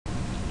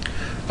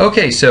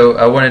Okay, so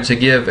I wanted to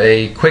give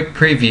a quick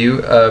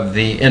preview of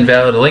the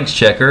Invalid Links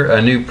Checker,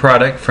 a new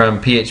product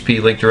from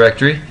PHP Link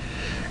Directory.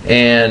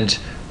 And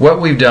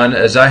what we've done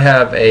is I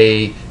have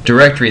a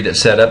directory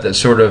that's set up that's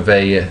sort of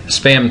a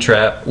spam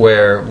trap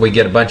where we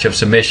get a bunch of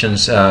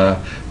submissions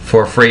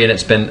for free, and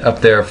it's been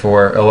up there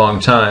for a long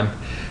time.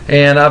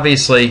 And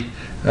obviously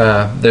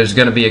there's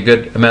going to be a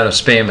good amount of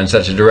spam in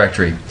such a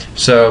directory.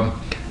 So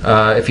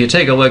if you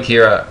take a look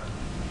here,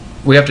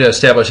 we have to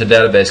establish a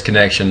database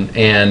connection,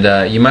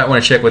 and you might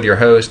want to check with your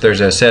host.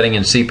 There's a setting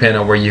in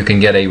cPanel where you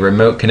can get a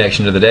remote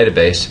connection to the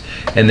database,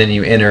 and then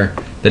you enter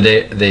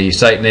the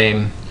site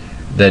name,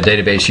 the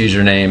database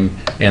username,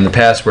 and the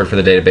password for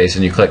the database,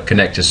 and you click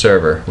Connect to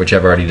Server, which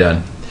I've already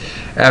done.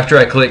 After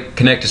I click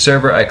Connect to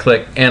Server, I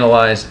click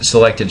Analyze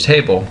Selected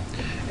Table,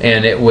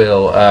 and it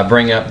will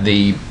bring up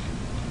the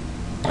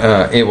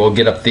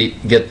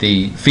get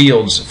the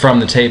fields from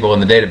the table in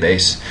the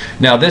database.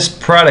 Now, this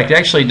product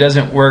actually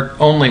doesn't work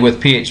only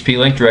with PHP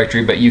Link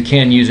Directory, but you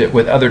can use it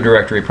with other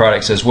directory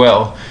products as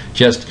well.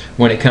 Just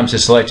when it comes to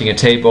selecting a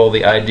table,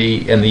 the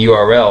ID, and the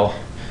URL,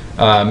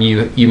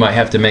 you might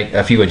have to make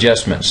a few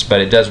adjustments, but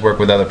it does work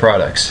with other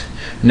products.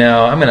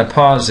 Now, I'm going to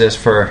pause this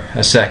for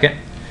a second.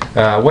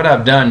 What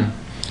I've done,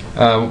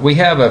 we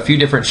have a few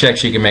different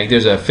checks you can make.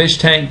 There's a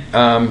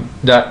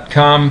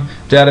fishtank.com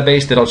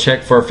database that'll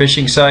check for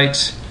phishing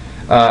sites.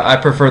 I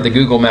prefer the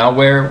Google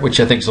malware,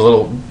 which I think is a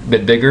little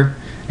bit bigger,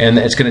 and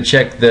it's going to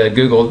check the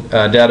Google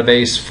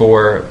database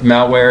for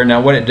malware. Now,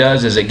 what it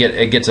does is it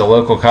gets a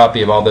local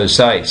copy of all those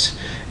sites,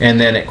 and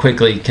then it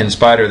quickly can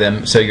spider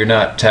them so you're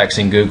not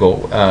taxing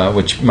Google,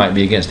 which might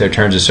be against their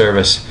terms of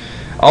service.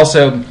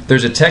 Also,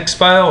 there's a text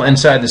file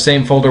inside the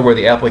same folder where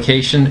the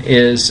application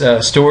is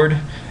stored,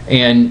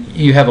 and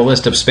you have a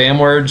list of spam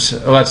words,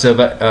 lots of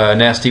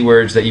nasty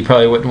words that you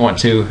probably wouldn't want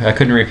to, I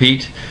couldn't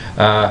repeat,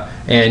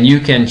 and you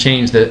can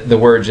change the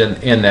words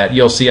in that.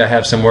 You'll see I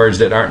have some words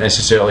that aren't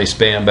necessarily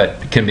spam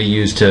but can be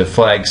used to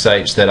flag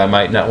sites that I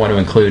might not want to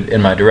include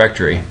in my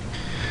directory.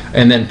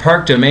 And then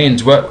park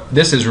domains,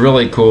 this is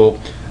really cool.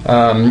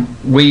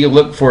 We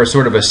look for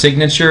sort of a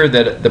signature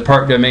that the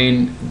park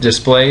domain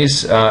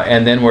displays,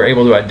 and then we're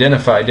able to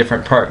identify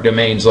different park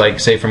domains, like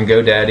say from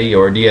GoDaddy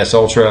or DS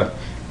Ultra.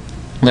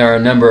 There are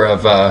a number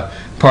of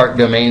park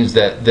domains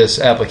that this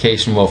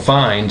application will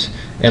find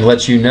and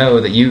lets you know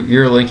that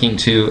you're linking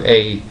to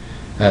a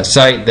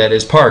site that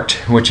is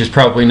parked, which is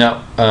probably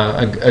not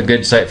a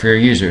good site for your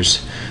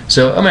users.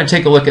 So I'm going to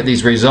take a look at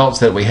these results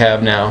that we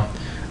have now.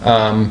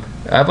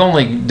 I've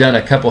only done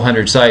a couple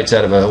hundred sites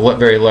out of a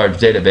very large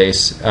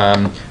database,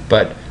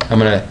 but I'm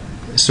going to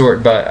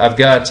sort by, I've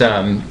got,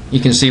 you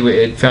can see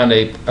it found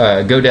a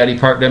GoDaddy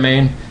park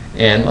domain,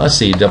 and let's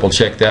see, double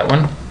check that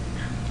one.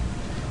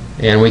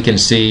 And we can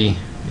see,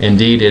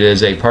 indeed, it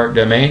is a park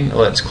domain.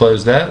 Let's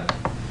close that.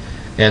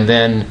 And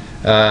then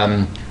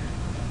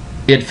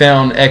it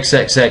found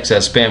XXX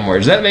as spam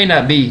words. That may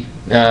not be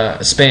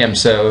spam,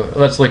 so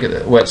let's look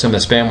at what some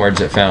of the spam words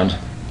it found.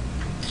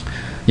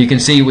 You can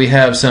see we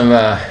have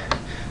a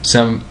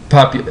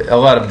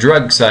lot of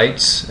drug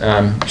sites.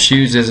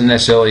 Shoes isn't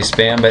necessarily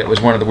spam, but it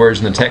was one of the words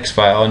in the text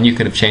file, and you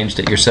could have changed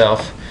it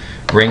yourself.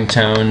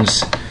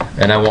 Ringtones,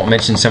 and I won't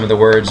mention some of the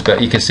words,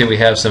 but you can see we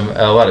have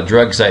a lot of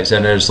drug sites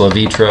in there. There's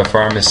Levitra,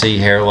 pharmacy,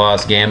 hair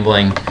loss,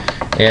 gambling,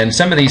 and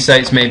some of these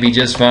sites may be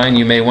just fine.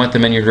 You may want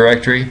them in your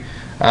directory.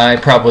 I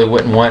probably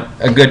wouldn't want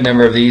a good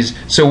number of these.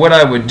 So what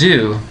I would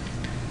do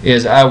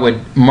is I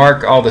would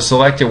mark all the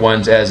selected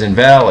ones as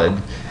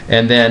invalid,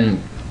 and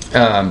then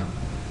that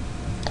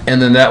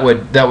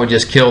would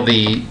just kill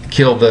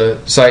the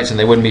sites, and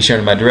they wouldn't be shown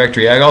in my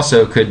directory. I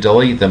also could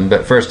delete them,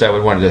 but first I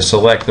would want to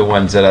select the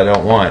ones that I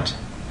don't want.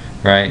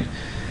 Right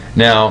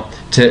now,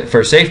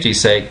 for safety's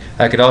sake,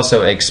 I could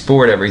also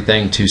export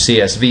everything to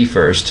CSV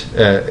first,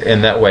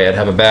 and that way I'd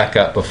have a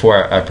backup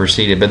before I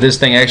proceeded. But this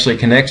thing actually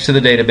connects to the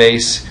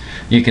database.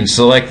 You can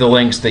select the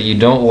links that you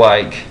don't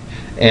like,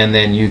 and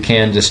then you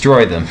can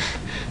destroy them.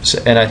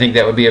 And I think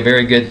that would be a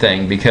very good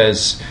thing,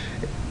 because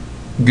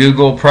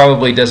Google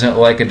probably doesn't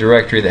like a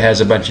directory that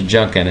has a bunch of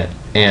junk in it,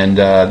 and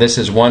this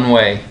is one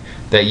way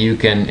that you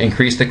can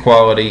increase the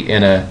quality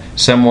in a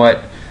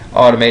somewhat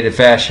automated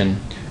fashion,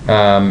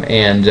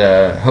 and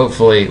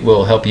hopefully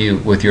will help you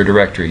with your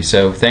directory.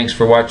 So thanks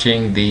for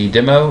watching the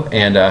demo,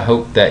 and I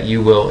hope that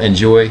you will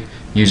enjoy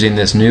using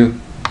this new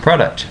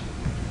product.